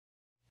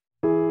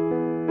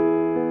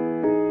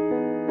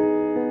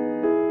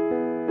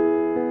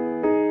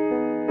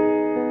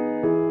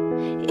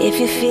If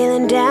you're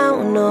feeling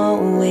down or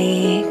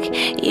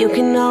weak, you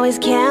can always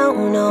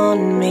count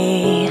on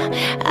me.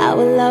 I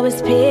will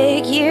always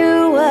pick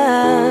you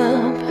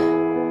up.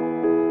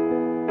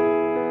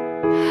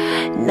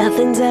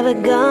 Nothing's ever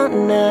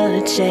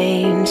gonna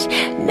change,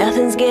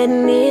 nothing's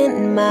getting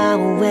in my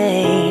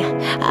way.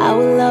 I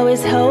will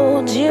always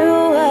hold you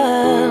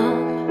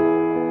up.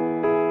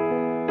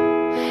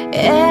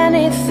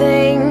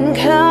 Anything,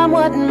 come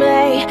what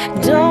may,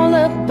 don't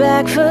look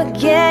back,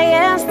 forget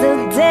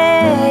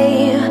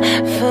yesterday.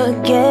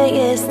 Forget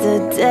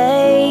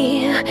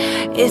yesterday.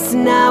 It's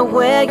not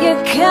where you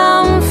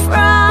come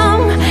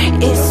from,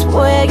 it's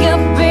where you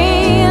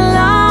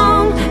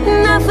belong.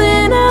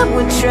 Nothing I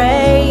would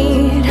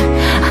trade,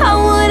 I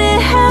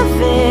wouldn't have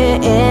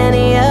it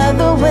any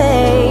other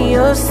way.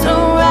 You're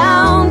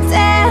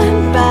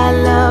surrounded by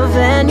love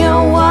and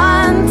you're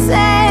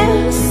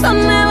wanted, so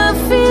never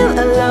feel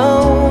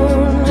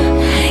alone.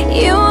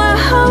 You are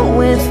home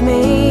with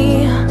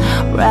me,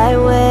 right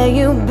where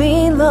you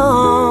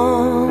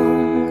belong.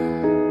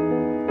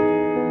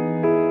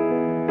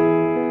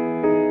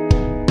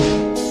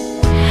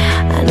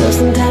 I know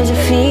sometimes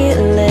you're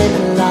feeling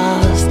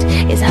lost,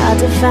 it's hard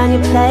to find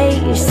your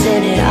place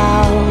in it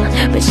all,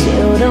 but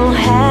you don't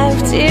have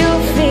to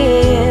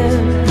fear.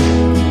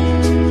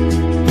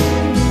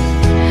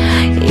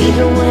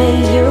 Even when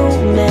you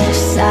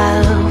mess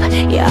up,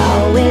 you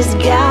always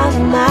got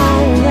my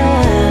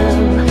love.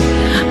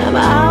 I'm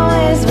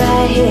always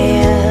right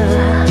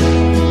here.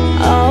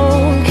 Oh,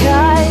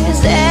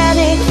 'cause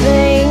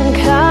anything,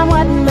 come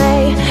what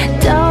may,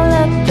 don't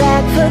look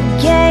back,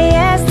 forget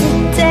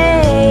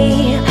yesterday.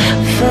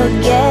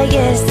 Forget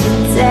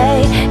yesterday.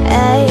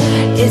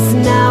 It's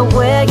not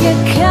where you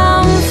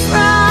come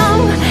from,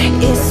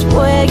 it's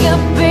where you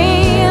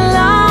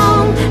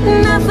belong.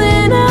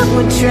 Nothing I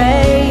would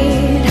trade,